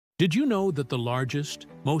Did you know that the largest,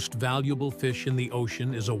 most valuable fish in the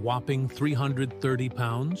ocean is a whopping 330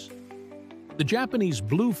 pounds? The Japanese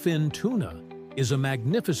bluefin tuna is a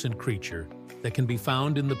magnificent creature that can be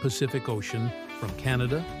found in the Pacific Ocean from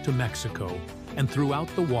Canada to Mexico and throughout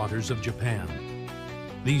the waters of Japan.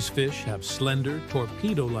 These fish have slender,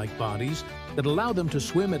 torpedo-like bodies that allow them to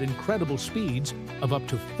swim at incredible speeds of up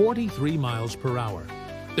to 43 miles per hour.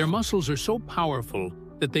 Their muscles are so powerful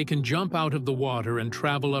that they can jump out of the water and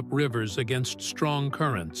travel up rivers against strong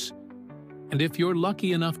currents. And if you're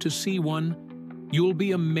lucky enough to see one, you'll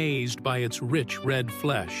be amazed by its rich red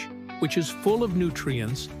flesh, which is full of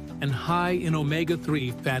nutrients and high in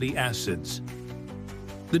omega-3 fatty acids.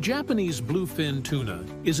 The Japanese bluefin tuna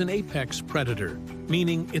is an apex predator,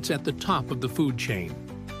 meaning it's at the top of the food chain.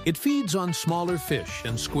 It feeds on smaller fish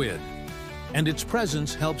and squid, and its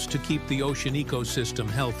presence helps to keep the ocean ecosystem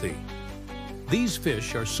healthy. These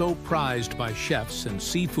fish are so prized by chefs and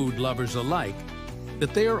seafood lovers alike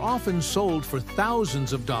that they are often sold for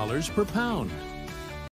thousands of dollars per pound.